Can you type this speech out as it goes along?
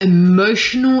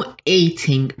Emotional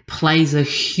eating plays a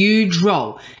huge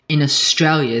role in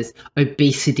Australia's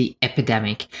obesity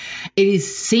epidemic.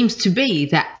 Seems to be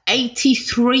that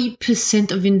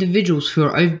 83% of individuals who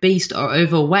are obese or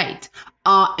overweight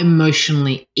are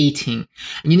emotionally eating.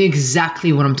 And you know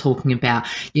exactly what I'm talking about.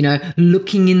 You know,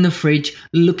 looking in the fridge,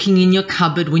 looking in your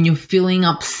cupboard when you're feeling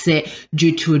upset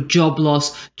due to a job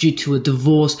loss, due to a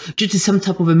divorce, due to some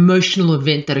type of emotional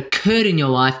event that occurred in your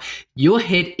life, your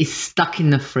head is stuck in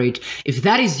the fridge. If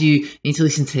that is you need to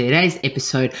listen to today's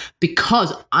episode,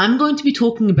 because I'm going to be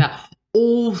talking about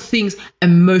all things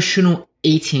emotional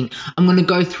eating. I'm going to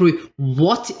go through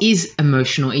what is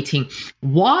emotional eating,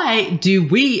 why do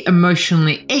we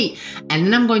emotionally eat, and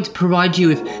then I'm going to provide you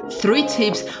with 3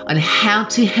 tips on how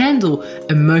to handle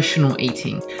emotional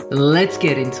eating. Let's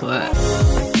get into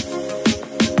it.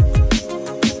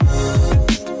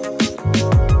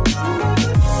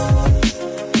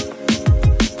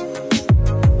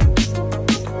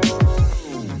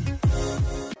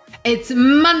 It's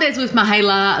Mondays with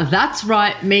Mahela. That's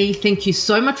right, me. Thank you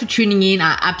so much for tuning in.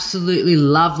 I absolutely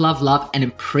love, and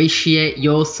appreciate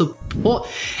your support.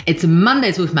 It's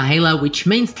Mondays with Mahela, which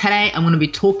means today I'm going to be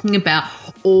talking about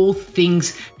all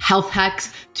things health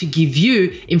hacks to give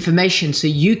you information so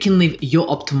you can live your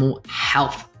optimal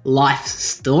health life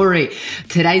story.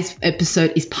 Today's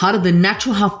episode is part of the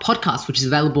Natural Health Podcast, which is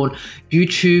available on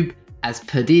YouTube, as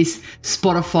per this,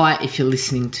 Spotify if you're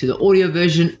listening to the audio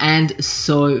version, and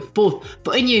so forth.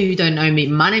 For any of you who don't know me,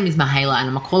 my name is Mahela and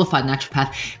I'm a qualified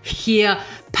naturopath here,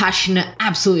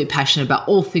 absolutely passionate about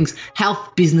all things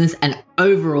health, business, and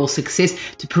overall success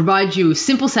to provide you with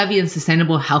simple, savvy, and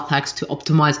sustainable health hacks to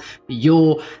optimize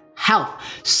your health.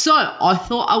 So I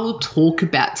thought I will talk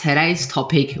about today's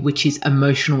topic, which is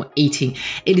emotional eating.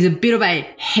 It is a bit of a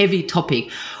heavy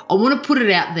topic. I want to put it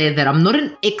out there that I'm not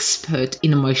an expert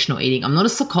in emotional eating. I'm not a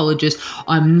psychologist.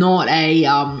 I'm not a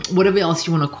whatever else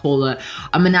you want to call it.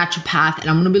 I'm a naturopath, and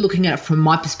I'm going to be looking at it from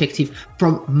my perspective,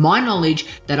 from my knowledge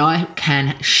that I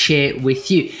can share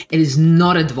with you. It is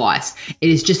not advice. It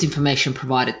is just information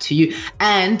provided to you,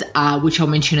 and which I'll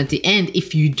mention at the end.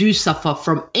 If you do suffer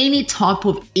from any type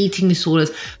of eating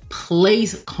disorders,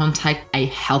 please contact a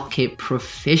healthcare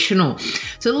professional.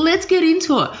 So let's get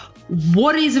into it.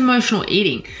 What is emotional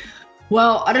eating?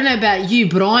 Well, I don't know about you,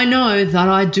 but I know that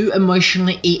I do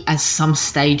emotionally eat at some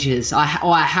stages. I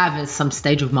have at some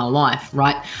stage of my life,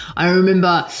 right? I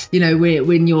remember,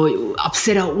 when you're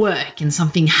upset at work and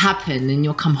something happened and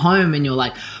you'll come home and you're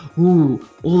like, ooh,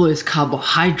 all those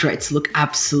carbohydrates look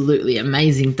absolutely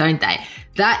amazing, don't they?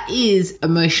 That is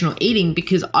emotional eating,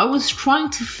 because I was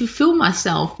trying to fulfill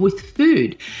myself with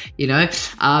food,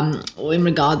 or in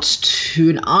regards to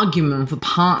an argument with a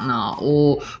partner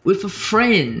or with a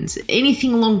friend,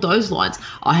 anything along those lines.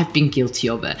 I have been guilty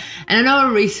of it. And I know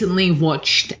I recently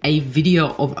watched a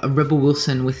video of Rebel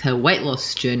Wilson with her weight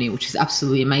loss journey, which is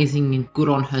absolutely amazing and good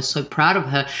on her. So proud of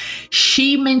her.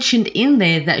 She mentioned in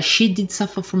there that she did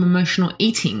suffer from emotional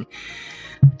eating.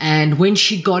 And when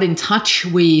she got in touch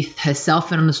with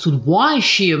herself and understood why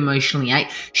she emotionally ate,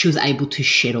 she was able to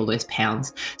shed all those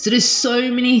pounds. So there's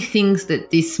so many things that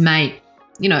this may,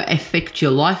 affect your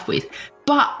life with.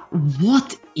 But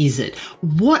what is it?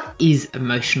 What is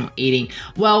emotional eating?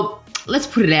 Well, let's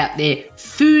put it out there.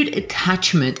 Food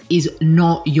attachment is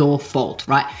not your fault,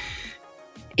 right?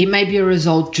 It may be a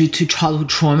result due to childhood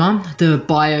trauma, the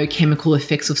biochemical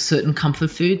effects of certain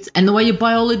comfort foods, and the way your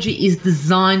biology is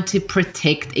designed to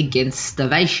protect against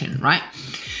starvation, right?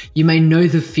 You may know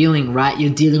the feeling, right?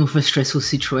 You're dealing with a stressful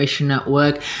situation at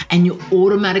work and you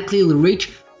automatically reach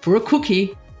for a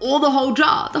cookie or the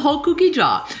whole cookie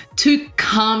jar to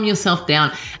calm yourself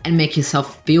down and make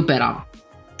yourself feel better.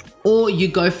 Or you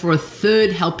go for a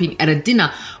third helping at a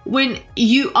dinner when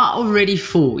you are already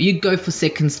full. You go for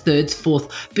seconds, thirds,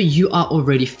 fourth, but you are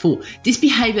already full. This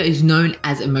behavior is known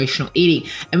as emotional eating.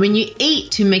 And when you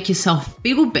eat to make yourself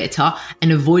feel better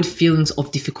and avoid feelings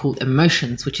of difficult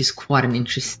emotions, which is quite an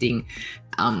interesting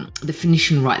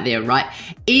definition right there, right?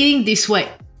 Eating this way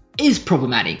is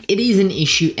problematic. It is an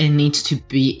issue and it needs to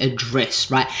be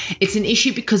addressed, right? It's an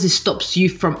issue because it stops you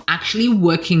from actually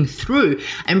working through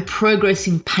and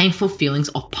progressing painful feelings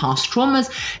of past traumas,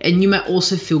 and you may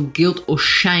also feel guilt or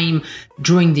shame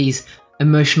during these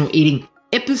emotional eating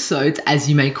episodes, as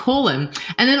you may call them.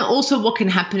 And then also what can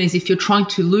happen is if you're trying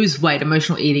to lose weight,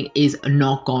 emotional eating is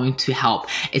not going to help.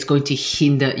 It's going to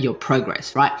hinder your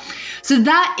progress, right? So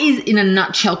that is in a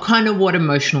nutshell kind of what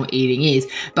emotional eating is,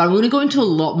 but I'm going to go into a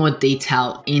lot more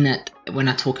detail in it when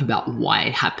I talk about why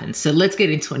it happens. So let's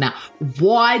get into it now.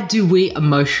 Why do we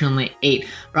emotionally eat,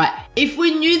 right? If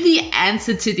we knew the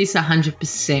answer to this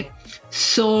 100%,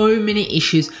 so many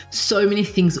issues, so many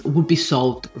things would be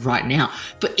solved right now.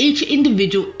 For each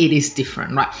individual, it is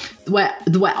different, right?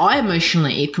 The way I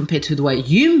emotionally eat compared to the way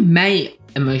you may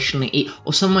emotionally eat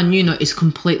or someone you know is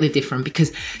completely different,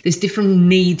 because there's different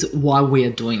needs why we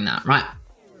are doing that, right?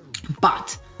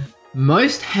 But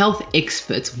most health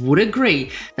experts would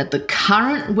agree that the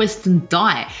current Western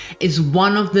diet is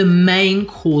one of the main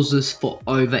causes for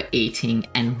overeating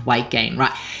and weight gain,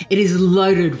 right? It is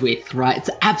loaded with, right? It's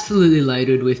absolutely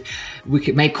loaded with,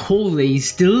 may call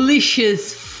these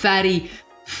delicious, fatty,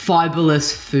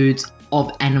 fiberless foods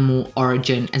of animal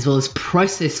origin, as well as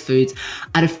processed foods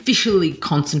artificially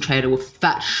concentrated with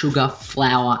fat, sugar,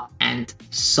 flour, and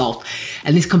salt.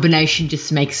 And this combination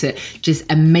just makes it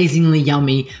just amazingly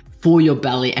yummy for your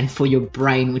belly and for your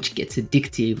brain, which gets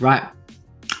addictive, right?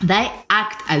 They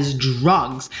act as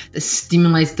drugs that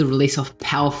stimulates the release of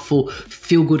powerful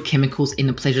feel-good chemicals in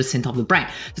the pleasure center of the brain.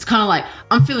 It's kind of like,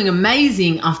 I'm feeling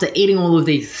amazing after eating all of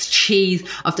these cheese,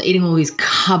 after eating all these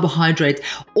carbohydrates,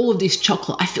 all of this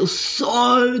chocolate. I feel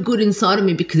so good inside of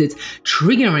me because it's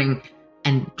triggering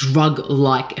and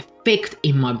drug-like effect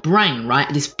in my brain,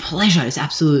 right? This pleasure is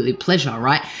absolutely pleasure,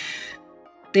 right?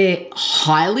 They're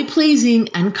highly pleasing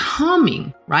and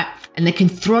calming, right? And they can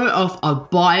throw off our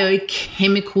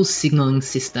biochemical signaling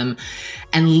system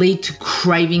and lead to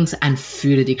cravings and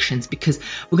food addictions, because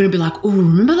we're going to be like, oh,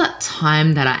 remember that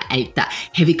time that I ate that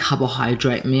heavy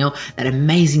carbohydrate meal, that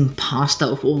amazing pasta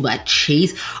with all that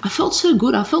cheese? I felt so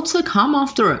good. I felt so calm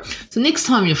after it. So next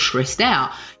time you're stressed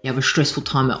out, you have a stressful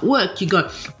time at work, you go,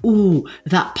 ooh,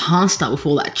 that pasta with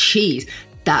all that cheese,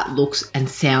 that looks and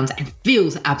sounds and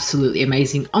feels absolutely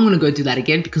amazing. I'm going to go do that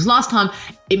again because last time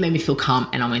it made me feel calm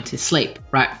and I went to sleep,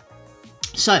 right?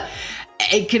 So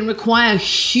it can require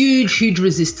huge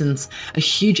resistance, a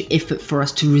huge effort for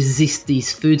us to resist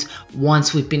these foods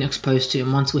once we've been exposed to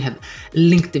and once we have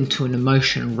linked them to an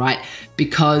emotion, right?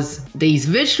 Because these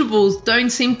vegetables don't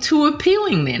seem too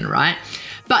appealing then, right?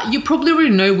 But you probably already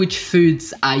know which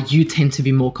foods you tend to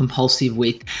be more compulsive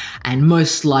with. And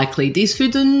most likely, these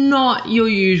foods are not your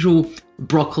usual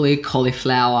broccoli,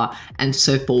 cauliflower, and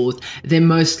so forth. They're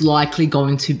most likely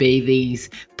going to be these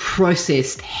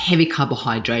processed, heavy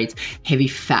carbohydrates, heavy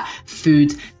fat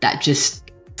foods that just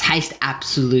taste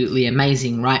absolutely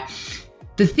amazing, right?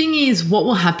 The thing is, what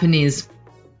will happen is,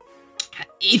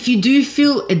 if you do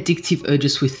feel addictive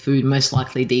urges with food, most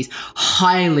likely these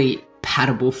highly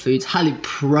palatable foods, highly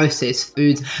processed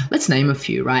foods. Let's name a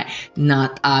few, right?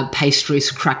 Pastries,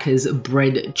 crackers,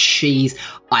 bread, cheese,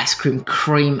 ice cream,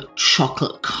 cream,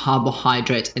 chocolate,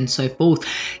 carbohydrates, and so forth.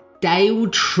 They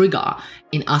will trigger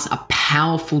in us a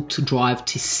powerful drive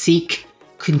to seek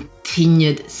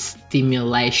continued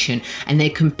stimulation, and they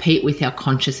compete with our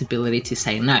conscious ability to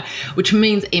say no, which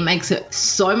means it makes it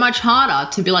so much harder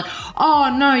to be like,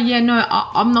 oh no,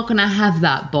 I'm not gonna have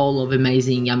that bowl of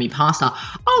amazing yummy pasta,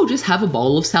 I'll just have a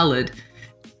bowl of salad.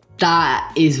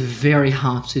 That is very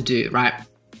hard to do, right?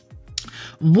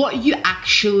 What you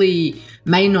actually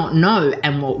may not know,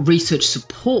 and what research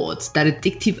supports, that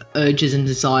addictive urges and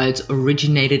desires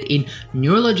originated in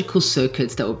neurological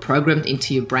circuits that were programmed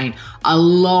into your brain a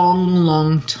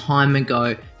long time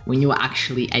ago when you were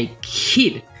actually a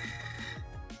kid,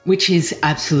 which is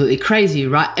absolutely crazy,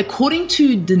 right? According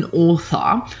to the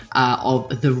author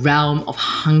of The Realm of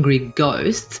Hungry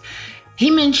Ghosts, he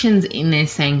mentions in there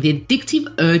saying the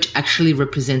addictive urge actually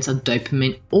represents a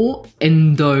dopamine or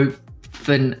endorphin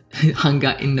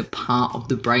hunger in the part of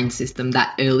the brain system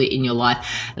that early in your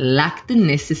life lacked the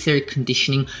necessary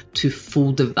conditioning to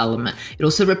full development. It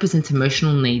also represents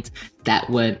emotional needs that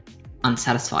were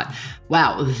unsatisfied.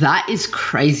 Wow, that is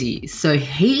crazy. So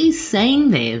he's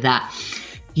saying there that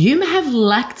you may have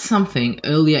lacked something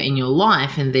earlier in your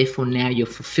life and therefore now you're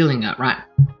fulfilling it, right?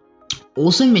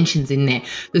 Also mentions in there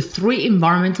the 3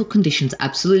 environmental conditions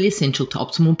absolutely essential to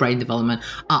optimal brain development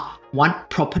are 1,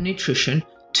 proper nutrition,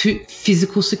 2,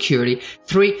 physical security,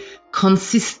 3,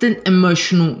 consistent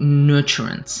emotional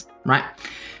nurturance, right?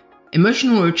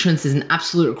 Emotional nurturance is an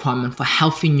absolute requirement for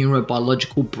healthy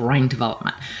neurobiological brain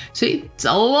development. So it's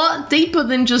a lot deeper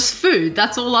than just food.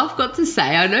 That's all I've got to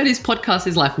say. I know this podcast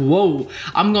is like, whoa,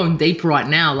 I'm going deep right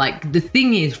now. Like, the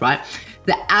thing is, right,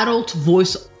 the adult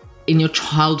voice in your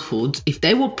childhood, if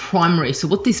they were primary, so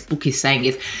what this book is saying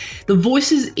is the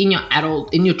voices in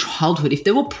your childhood, if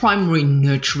they were primary,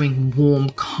 nurturing, warm,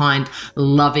 kind,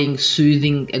 loving,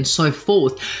 soothing, and so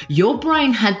forth, your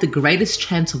brain had the greatest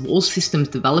chance of all systems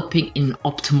developing in an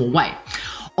optimal way.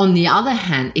 On the other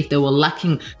hand, if they were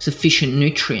lacking sufficient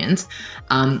nutrients,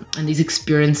 and these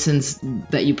experiences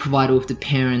that you provided with the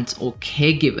parents or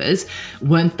caregivers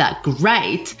weren't that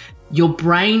great, your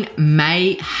brain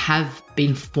may have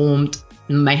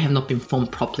not been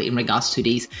formed properly in regards to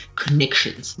these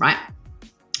connections, right?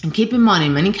 And keep in mind,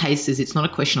 in many cases, it's not a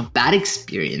question of bad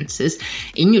experiences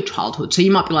in your childhood. So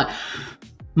you might be like,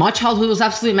 my childhood was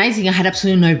absolutely amazing. I had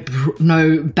absolutely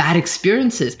no bad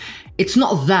experiences. It's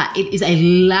not that. It is a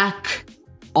lack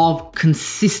of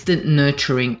consistent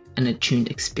nurturing and attuned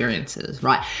experiences,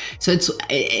 right? So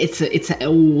it's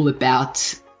all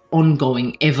about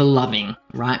ongoing, ever loving,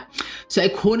 right? So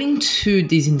according to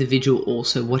this individual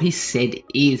also, what he said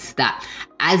is that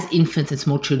as infants and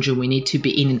small children, we need to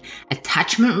be in an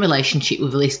attachment relationship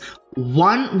with at least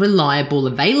one reliable,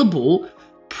 available,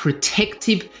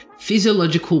 protective,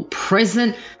 physiological,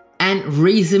 present, and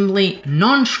reasonably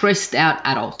non-stressed out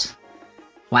adult.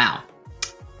 Wow.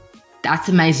 That's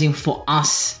amazing for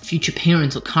us future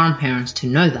parents or current parents to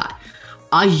know that.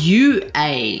 Are you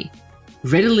a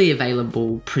readily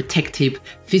available, protective,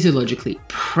 physiologically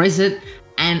present,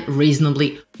 and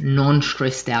reasonably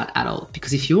non-stressed out adult?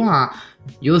 Because if you are,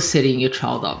 you're setting your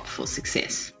child up for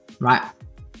success, right?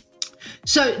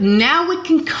 So now we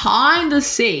can kind of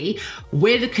see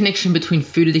where the connection between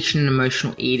food addiction and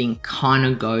emotional eating kind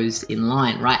of goes in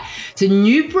line, right? So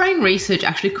new brain research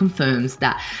actually confirms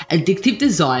that addictive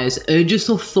desires, urges,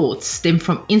 or thoughts stem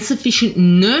from insufficient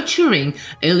nurturing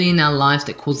early in our lives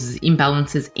that causes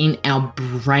imbalances in our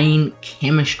brain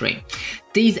chemistry.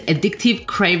 These addictive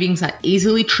cravings are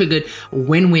easily triggered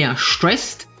when we are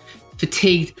stressed,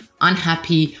 fatigued,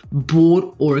 unhappy,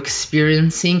 bored, or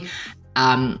experiencing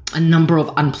a number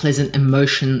of unpleasant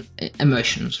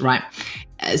emotions, right?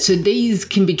 So these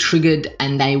can be triggered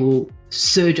and they will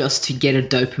surge us to get a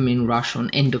dopamine rush on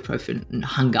endorphin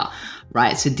hunger,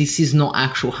 right? So this is not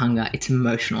actual hunger, it's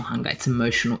emotional hunger, it's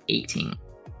emotional eating.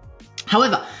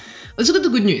 However, let's look at the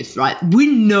good news, right? We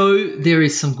know there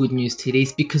is some good news to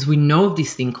this because we know of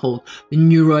this thing called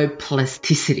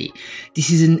neuroplasticity. This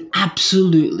is an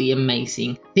absolutely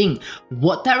amazing thing.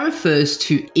 What that refers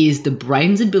to is the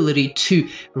brain's ability to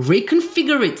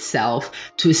reconfigure itself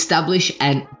to establish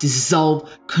and dissolve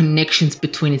connections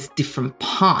between its different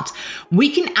parts. We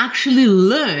can actually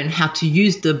learn how to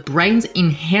use the brain's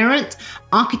inherent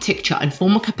architecture and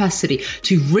formal capacity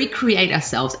to recreate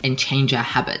ourselves and change our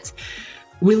habits.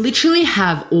 We literally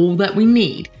have all that we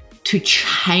need to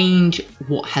change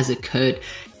what has occurred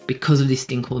because of this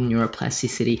thing called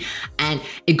neuroplasticity. And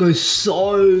it goes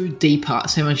so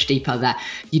much deeper that,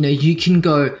 you can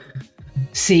go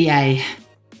see a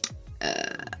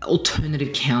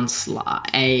alternative counselor,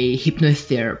 a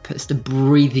hypnotherapist, a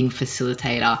breathing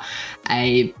facilitator,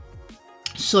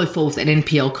 so forth, an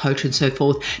NPL coach and so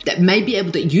forth, that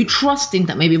you trust in,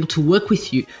 that may be able to work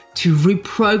with you to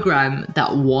reprogram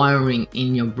that wiring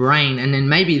in your brain. And then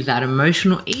maybe that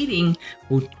emotional eating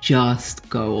will just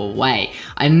go away.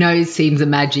 I know it seems a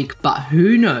magic, but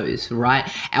who knows, right?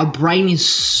 Our brain is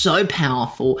so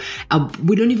powerful.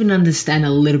 We don't even understand a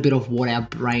little bit of what our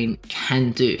brain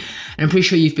can do. And I'm pretty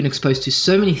sure you've been exposed to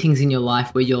so many things in your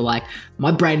life where you're like,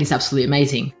 my brain is absolutely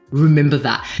amazing. Remember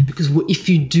that, because if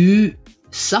you do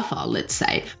suffer, let's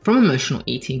say, from emotional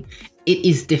eating, it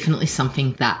is definitely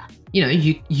something that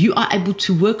you are able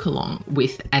to work along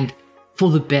with and for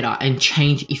the better and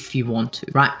change if you want to,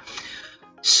 right?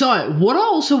 So what I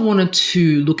also wanted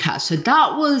to look at, so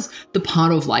that was the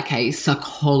part of like a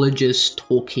psychologist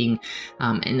talking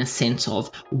in a sense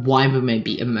of why we may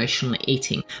be emotionally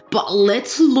eating. But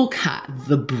let's look at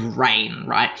the brain,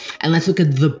 right? And let's look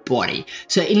at the body.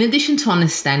 So in addition to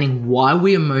understanding why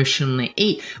we emotionally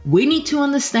eat, we need to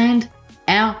understand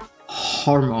our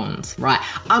hormones, right?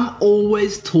 I'm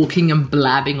always talking and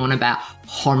blabbing on about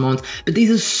hormones, but these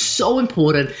are so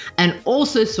important and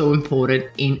also so important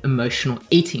in emotional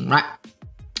eating, right?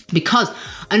 Because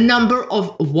a number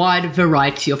of wide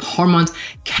variety of hormones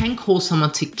can cause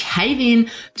someone to cave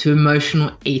in to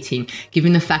emotional eating.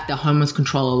 Given the fact that hormones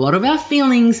control a lot of our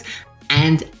feelings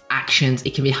and actions,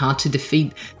 it can be hard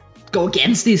to go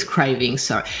against these cravings.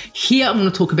 So here I'm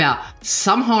going to talk about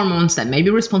some hormones that may be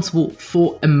responsible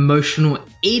for emotional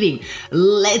eating.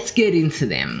 Let's get into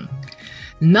them.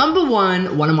 Number one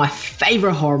of my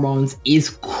favorite hormones is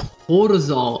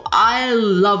cortisol. I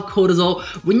love cortisol.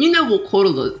 When you know what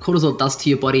cortisol does to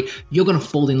your body, you're going to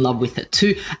fall in love with it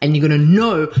too. And you're going to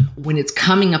know when it's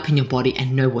coming up in your body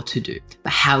and know what to do.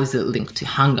 But how is it linked to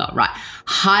hunger, right?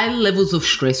 High levels of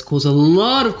stress cause a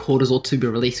lot of cortisol to be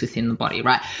released within the body,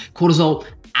 right? Cortisol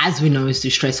as we know, is the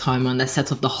stress hormone that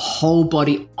sets off the whole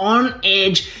body on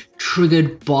edge,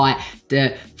 triggered by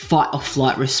the fight or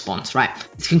flight response, right?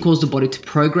 This can cause the body to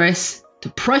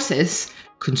process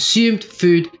consumed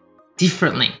food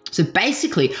differently. So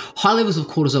basically, high levels of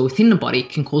cortisol within the body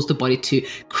can cause the body to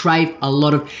crave a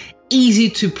lot of easy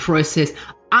to process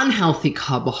unhealthy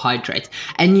carbohydrates,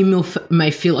 and you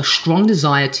may feel a strong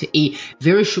desire to eat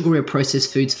very sugary or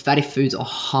processed foods, fatty foods, or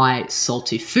high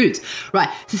salty foods, right?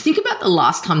 So think about the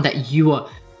last time that you were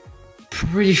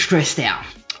pretty stressed out,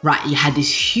 right? You had this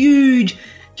huge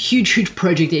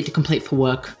project you had to complete for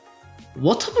work.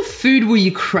 What type of food were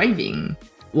you craving?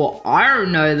 Well, I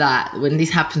know that when this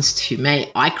happens to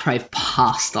me, I crave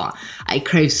pasta. I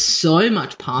crave so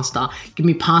much pasta. Give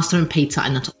me pasta and pizza,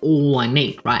 and that's all I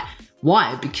need, right?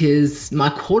 Why? Because my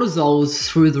cortisol is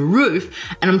through the roof,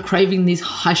 and I'm craving these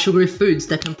high sugary foods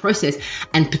that can process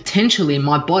and potentially in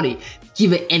my body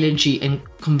give it energy and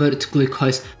convert it to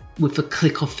glucose with a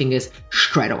click of fingers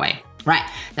straight away. Right,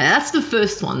 now that's the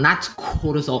first one, that's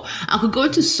cortisol. I could go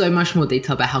into so much more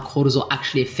detail about how cortisol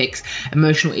actually affects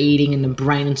emotional eating and the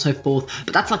brain and so forth,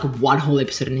 but that's like one whole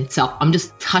episode in itself. I'm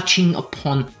just touching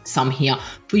upon some here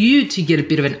for you to get a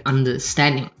bit of an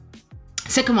understanding.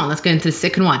 Second one, let's get into the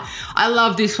second one. I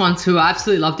love this one too. I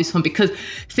absolutely love this one because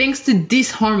thanks to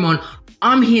this hormone,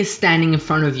 I'm here standing in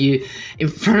front of you, in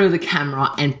front of the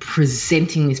camera and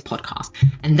presenting this podcast.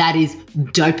 And that is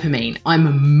dopamine.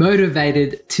 I'm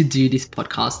motivated to do this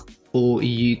podcast for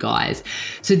you guys.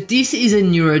 So this is a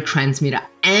neurotransmitter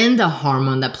and a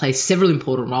hormone that plays several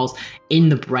important roles in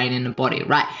the brain and the body,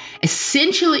 right?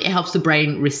 Essentially, it helps the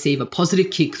brain receive a positive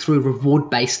kick through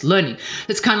reward-based learning.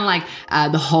 It's kind of like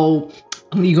the whole,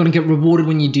 you're going to get rewarded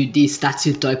when you do this. That's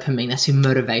your dopamine. That's your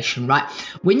motivation, right?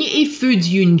 When you eat foods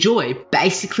you enjoy,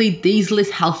 basically these less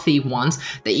healthy ones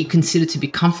that you consider to be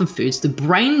comfort foods, the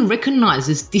brain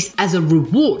recognizes this as a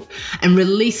reward and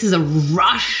releases a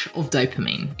rush of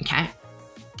dopamine, okay?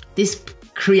 This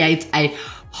creates a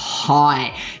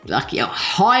high, like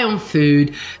high on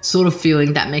food sort of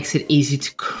feeling that makes it easy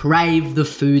to crave the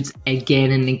foods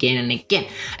again and again and again.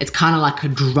 It's kind of like a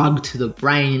drug to the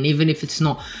brain, and even if it's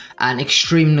not an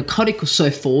extreme narcotic or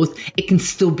so forth, it can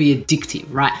still be addictive,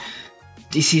 right?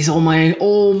 This is all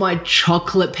my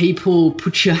chocolate people,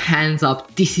 put your hands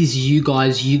up. This is you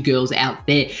guys, you girls out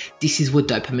there. This is where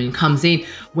dopamine comes in.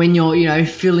 When you're,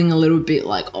 feeling a little bit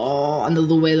like, under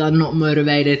the weather, not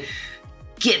motivated,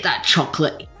 get that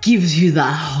chocolate. It gives you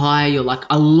that high. You're like,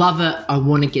 I love it. I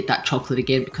want to get that chocolate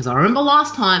again because I remember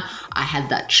last time I had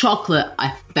that chocolate,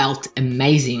 I felt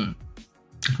amazing,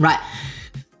 right?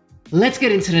 Let's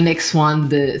get into the next one.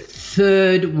 The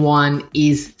third one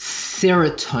is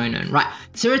serotonin, right?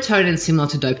 Serotonin, similar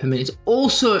to dopamine, is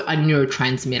also a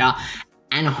neurotransmitter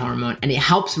and a hormone, and it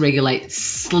helps regulate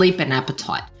sleep and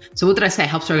appetite. So what did I say? It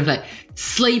helps regulate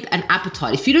sleep and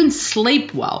appetite. If you don't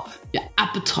sleep well, your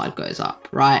appetite goes up,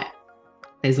 right?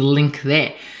 There's a link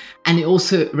there. And it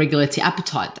also regulates your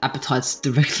appetite. Appetite's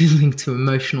directly linked to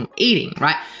emotional eating,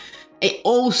 right? It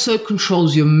also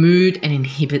controls your mood and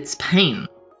inhibits pain.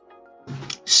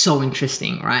 So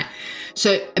interesting, right?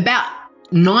 So about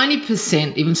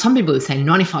 90%, even some people would say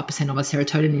 95% of our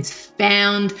serotonin is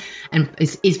found and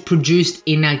is produced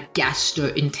in our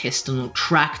gastrointestinal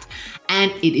tract,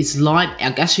 and it is our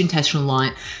gastrointestinal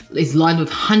line is lined with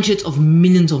hundreds of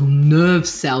millions of nerve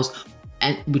cells,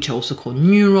 and which are also called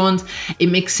neurons. It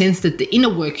makes sense that the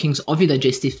inner workings of your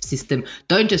digestive system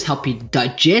don't just help you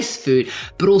digest food,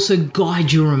 but also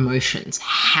guide your emotions.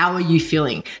 How are you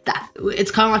feeling? That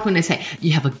it's kind of like when they say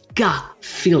you have a gut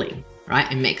feeling, right?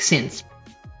 It makes sense.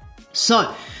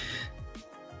 So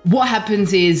what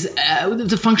happens is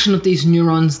the function of these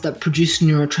neurons that produce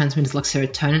neurotransmitters like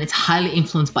serotonin, it's highly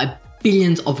influenced by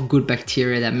billions of good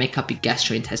bacteria that make up your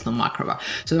gastrointestinal microbiome.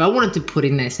 So I wanted to put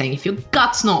in there saying if your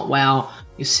gut's not well,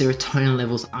 your serotonin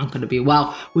levels aren't going to be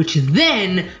well, which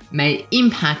then may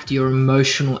impact your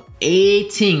emotional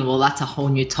eating. Well, that's a whole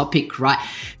new topic, right?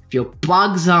 If your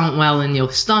bugs aren't well in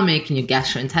your stomach, in your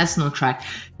gastrointestinal tract,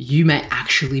 you may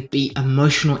actually be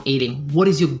emotional eating. What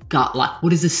is your gut like?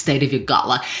 What is the state of your gut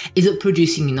like? Is it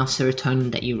producing enough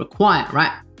serotonin that you require,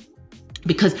 right?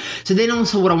 Because, so then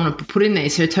also what I want to put in there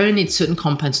is serotonin needs certain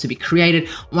compounds to be created,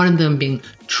 one of them being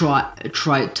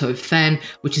tryptophan,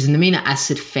 which is an amino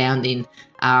acid found in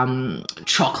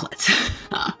chocolate.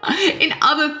 In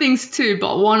other things too,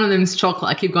 but one of them is chocolate.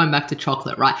 I keep going back to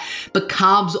chocolate, right? But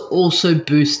carbs also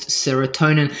boost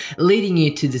serotonin, leading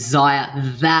you to desire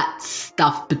that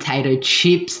stuffed potato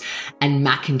chips and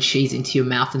mac and cheese into your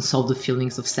mouth and solve the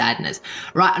feelings of sadness,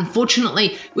 right?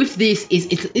 Unfortunately, with this,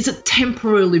 it's a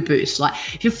temporary boost. Like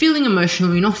if you're feeling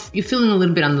emotional, you're feeling a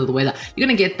little bit under the weather, you're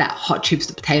gonna get that hot chips,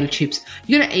 the potato chips.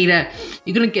 You're gonna eat it.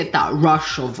 You're gonna get that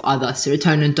rush of either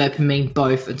serotonin, dopamine,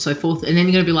 both, and so forth. And then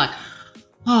you're gonna be like,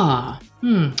 well,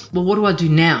 what do I do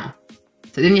now?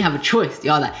 So then you have a choice.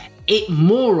 You either eat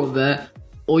more of it,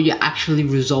 or you actually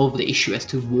resolve the issue as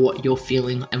to what you're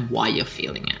feeling and why you're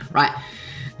feeling it, right?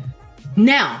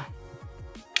 Now,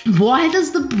 why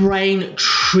does the brain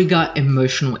trigger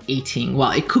emotional eating?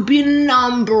 Well, it could be a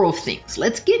number of things.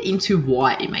 Let's get into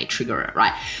why it may trigger it,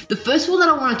 right? The first one that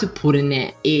I wanted to put in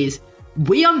there is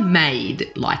we are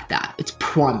made like that. It's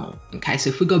primal, okay? So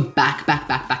if we go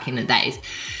back in the days,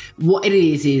 what it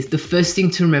is the first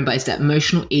thing to remember is that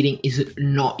emotional eating is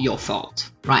not your fault,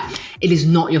 right? It is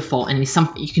not your fault, and it's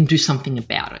something you can do something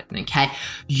about it, okay?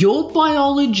 Your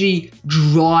biology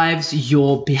drives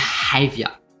your behavior.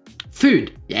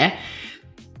 Food, yeah?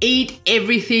 Eat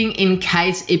everything in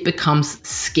case it becomes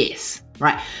scarce,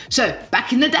 right? So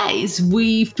back in the days,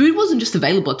 food wasn't just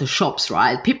available at the shops,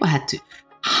 right? People had to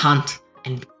hunt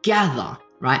and gather,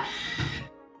 right?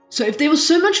 So if there was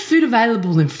so much food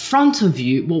available in front of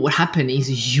you, what would happen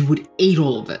is you would eat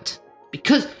all of it.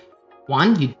 Because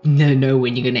one, you never know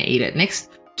when you're going to eat it next.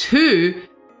 Two,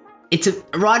 it's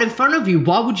right in front of you.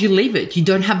 Why would you leave it? You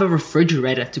don't have a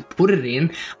refrigerator to put it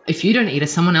in. If you don't eat it,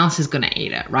 someone else is going to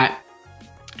eat it, right?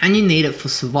 And you need it for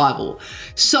survival.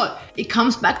 So it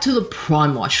comes back to the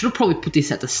primal. I should have probably put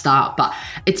this at the start, but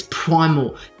it's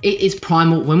primal. It is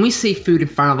primal. When we see food in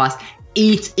front of us,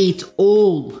 eat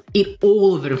all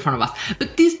of it in front of us.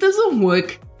 But this doesn't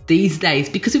work these days,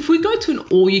 because if we go to an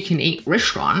all-you-can-eat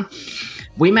restaurant,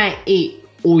 we may eat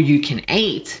all you can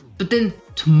eat, but then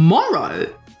tomorrow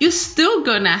you're still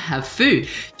gonna have food.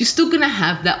 You're still gonna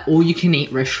have that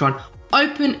all-you-can-eat restaurant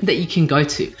open that you can go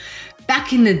to.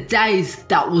 Back in the days,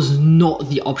 that was not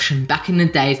the option. Back in the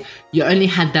days, you only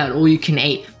had that all you can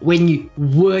eat when you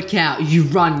work out, you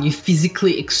run, you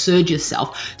physically exert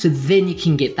yourself, so then you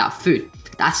can get that food.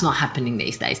 That's not happening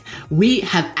these days. We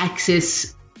have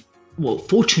access, well,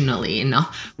 fortunately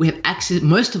enough, we have access,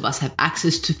 most of us have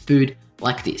access to food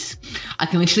like this. I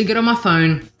can literally get on my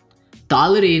phone,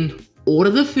 dial it in, order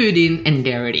the food in, and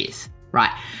there it is,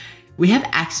 right? We have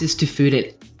access to food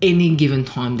at any given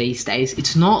time these days.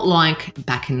 It's not like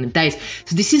back in the days.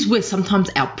 So this is where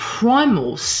sometimes our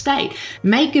primal state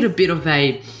may get a bit of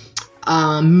a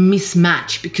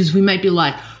mismatch, because we may be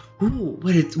like,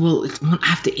 I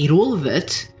have to eat all of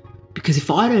it, because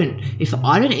if I don't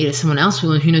eat it, someone else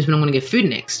will, and who knows when I'm going to get food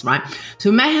next, right?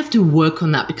 So we may have to work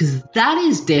on that, because that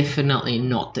is definitely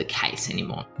not the case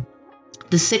anymore.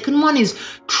 The second one is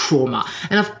trauma,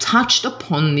 and I've touched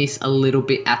upon this a little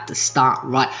bit at the start,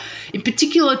 right? In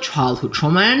particular, childhood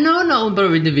trauma. I know a number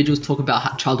of individuals talk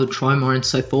about childhood trauma and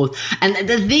so forth, and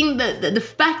the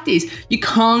fact is, you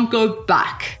can't go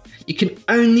back. You can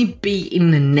only be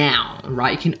in the now,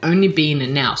 right? You can only be in the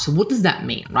now. So what does that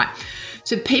mean, right?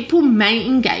 So people may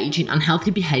engage in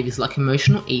unhealthy behaviors like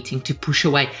emotional eating to push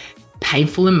away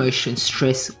painful emotion,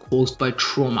 stress caused by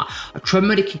trauma. A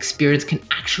traumatic experience can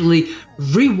actually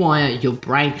rewire your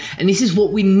brain. And this is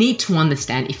what we need to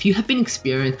understand. If you have been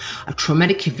experiencing a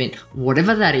traumatic event,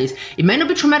 whatever that is, it may not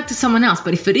be traumatic to someone else,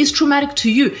 but if it is traumatic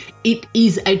to you, it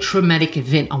is a traumatic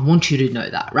event. I want you to know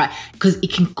that, right? Because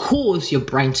it can cause your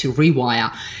brain to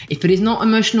rewire. If it is not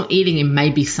emotional eating, it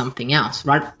may be something else,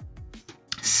 right?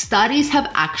 Studies have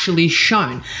actually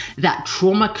shown that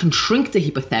trauma can shrink the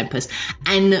hippocampus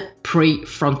and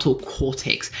prefrontal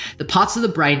cortex, the parts of the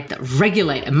brain that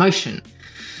regulate emotion.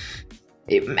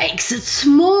 It makes it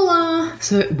smaller,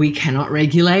 so we cannot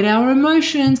regulate our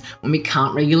emotions. When we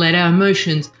can't regulate our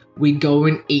emotions, we go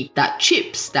and eat that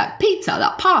chips, that pizza,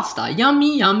 that pasta,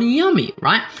 yummy, yummy, yummy,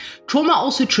 right? Trauma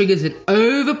also triggers an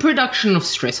overproduction of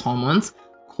stress hormones,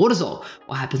 cortisol.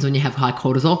 What happens when you have high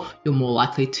cortisol? You're more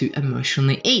likely to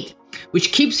emotionally eat,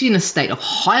 which keeps you in a state of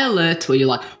high alert where you're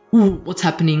like, ooh, what's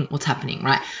happening,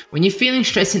 right? When you're feeling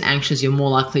stressed and anxious, you're more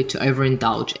likely to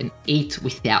overindulge and eat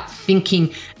without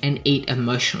thinking and eat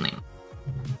emotionally.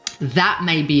 That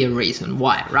may be a reason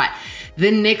why, right?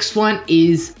 The next one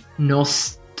is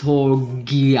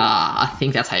nostalgia. I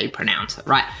think that's how you pronounce it,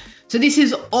 right? So this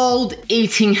is old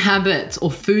eating habits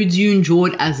or foods you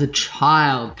enjoyed as a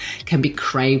child can be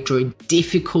craved during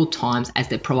difficult times as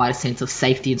they provide a sense of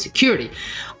safety and security.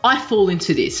 I fall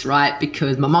into this, right?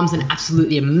 Because my mum's an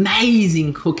absolutely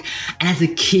amazing cook. And as a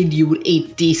kid, you would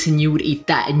eat this and you would eat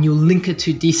that, and you'll link it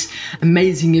to this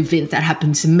amazing event that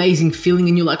happened, this amazing feeling.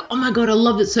 And you're like, oh my God, I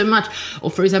love it so much.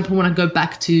 Or for example, when I go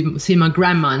back to see my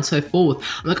grandma and so forth,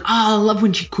 I'm like, oh, I love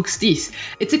when she cooks this.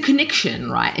 It's a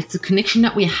connection, right? It's a connection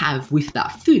that we have with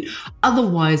that food.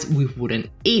 Otherwise, we wouldn't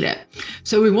eat it.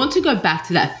 So we want to go back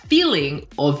to that feeling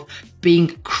of being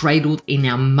cradled in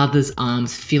our mother's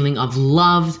arms, feeling of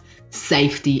love,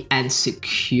 safety, and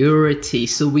security.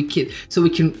 So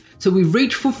we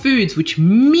reach for foods which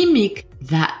mimic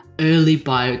that early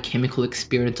biochemical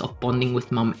experience of bonding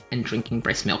with mum and drinking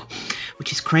breast milk,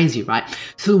 which is crazy, right?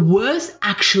 So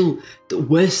the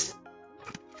worst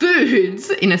foods,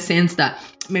 in a sense, that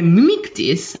may mimic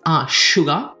this are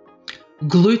sugar,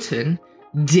 gluten,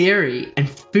 dairy, and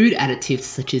food additives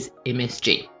such as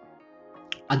MSG.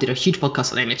 I did a huge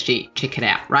podcast on MSG. Check it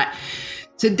out, right?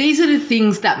 So these are the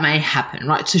things that may happen,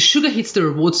 right? So sugar hits the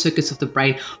reward circuits of the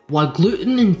brain, while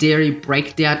gluten and dairy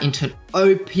break down into an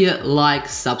opiate-like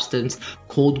substance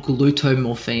called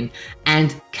glutamorphine and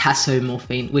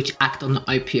casomorphine, which act on the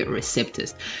opiate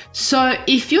receptors. So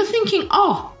if you're thinking,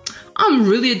 oh, I'm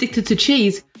really addicted to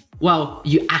cheese, well,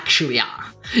 you actually are.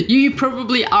 You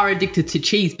probably are addicted to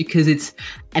cheese because it's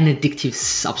an addictive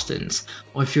substance.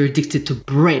 Or if you're addicted to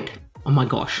bread, oh my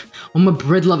gosh, all my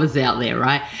bread lovers out there,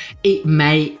 right?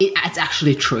 It's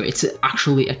actually true. It's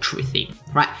actually a true thing,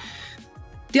 right?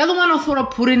 The other one I thought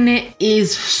I'd put in there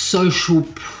is social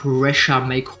pressure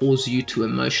may cause you to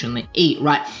emotionally eat,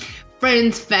 right?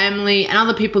 Friends, family, and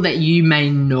other people that you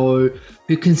may know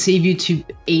who conceive you to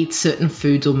eat certain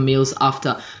foods or meals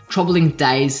after troubling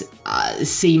days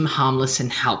seem harmless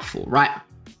and helpful, right?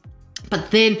 But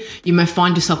then you may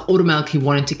find yourself automatically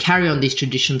wanting to carry on these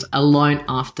traditions alone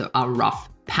after a rough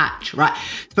patch, right?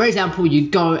 For example, you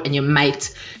go and your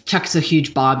mate chucks a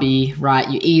huge barbie, right?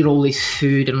 You eat all this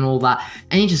food and all that,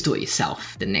 and you just do it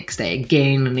yourself the next day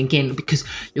again and again because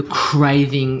you're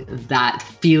craving that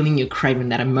feeling, you're craving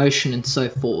that emotion and so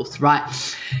forth, right?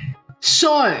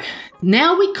 So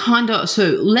now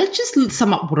let's just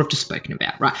sum up what I've just spoken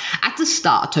about, right? At the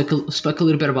start, I spoke a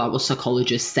little bit about what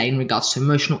psychologists say in regards to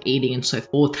emotional eating and so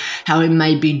forth, how it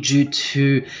may be due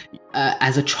to,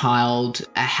 as a child,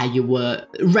 how you were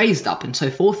raised up and so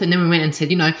forth. And then we went and said,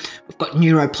 we've got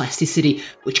neuroplasticity,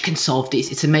 which can solve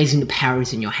this. It's amazing. The power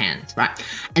is in your hands, right?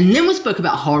 And then we spoke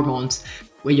about hormones,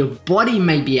 where your body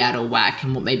may be out of whack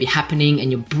and what may be happening,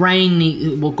 and your brain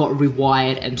got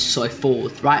rewired and so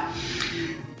forth, right?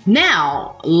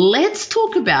 Now, let's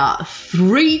talk about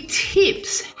 3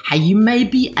 tips how you may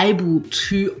be able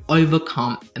to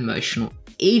overcome emotional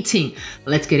eating.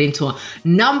 Let's get into it.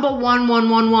 Number one,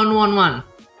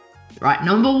 right?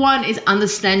 Number 1 is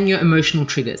understanding your emotional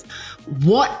triggers.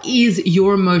 What is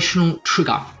your emotional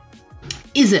trigger?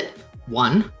 Is it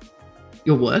 1,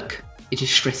 your work? It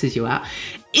just stresses you out.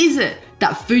 Is it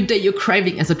that food that you're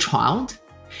craving as a child?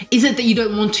 Is it that you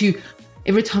don't want to,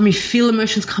 every time you feel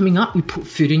emotions coming up, you put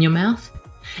food in your mouth?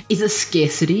 Is it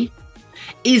scarcity?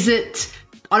 Is it,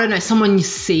 someone you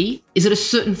see? Is it a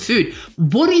certain food?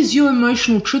 What is your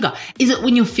emotional trigger? Is it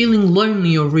when you're feeling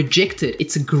lonely or rejected?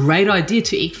 It's a great idea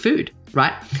to eat food,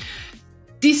 right?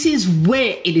 This is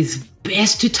where it is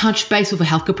best to touch base with a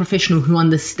healthcare professional who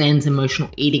understands emotional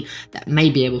eating that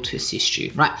may be able to assist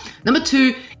you, right? Number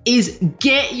 2 is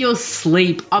get your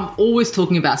sleep. I'm always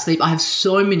talking about sleep. I have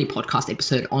so many podcast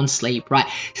episodes on sleep, right?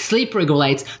 Sleep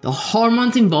regulates the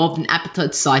hormones involved in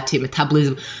appetite, satiety,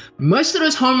 metabolism. Most of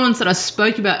those hormones that I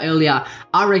spoke about earlier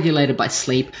are regulated by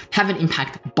sleep, have an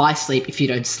impact by sleep if you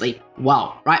don't sleep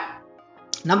well, right?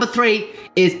 Number 3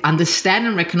 is understand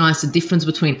and recognize the difference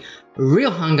between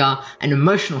real hunger and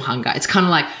emotional hunger. It's kind of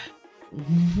like,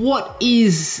 what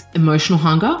is emotional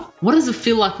hunger? What does it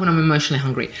feel like when I'm emotionally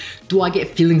hungry? Do I get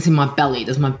feelings in my belly?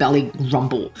 Does my belly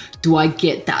rumble? Do I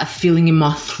get that feeling in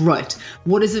my throat?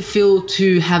 What does it feel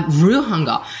to have real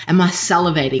hunger? Am I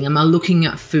salivating? Am I looking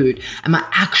at food? Am I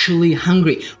actually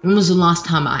hungry? When was the last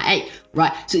time I ate?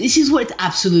 Right? So this is where it's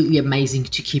absolutely amazing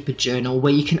to keep a journal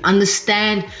where you can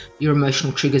understand your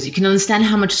emotional triggers. You can understand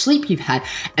how much sleep you've had,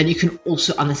 and you can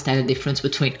also understand the difference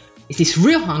between, is this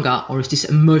real hunger or is this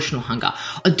emotional hunger?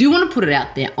 I do want to put it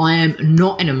out there. I am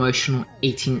not an emotional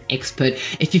eating expert.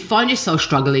 If you find yourself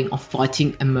struggling or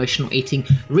fighting emotional eating,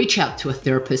 reach out to a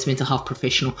therapist, mental health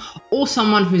professional, or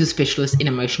someone who's a specialist in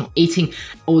emotional eating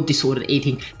or disordered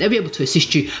eating. They'll be able to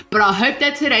assist you. But I hope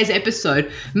that today's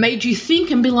episode made you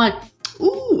think and be like,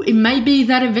 Ooh, it may be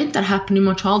that event that happened in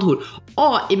my childhood,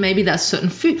 or it may be that certain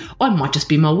food, or it might just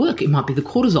be my work. It might be the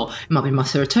cortisol. It might be my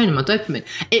serotonin, my dopamine.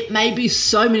 It may be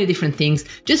so many different things.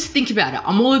 Just think about it.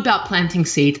 I'm all about planting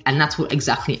seeds, and that's what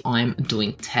exactly I'm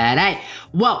doing today.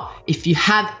 Well, if you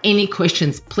have any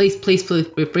questions, please feel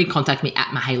free to contact me at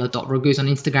mahela.raguse on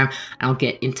Instagram, and I'll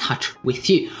get in touch with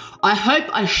you. I hope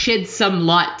I shed some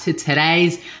light to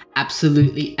today's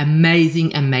absolutely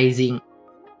amazing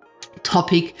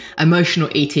topic, emotional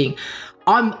eating.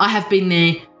 I have been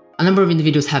there. A number of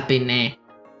individuals have been there.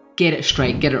 Get it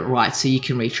straight, get it right, so you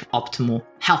can reach optimal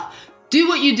health. Do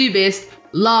what you do best.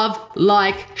 Love,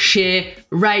 like, share,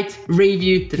 rate,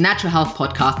 review the Natural Health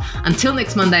Podcast. Until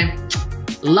next Monday,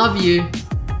 love you.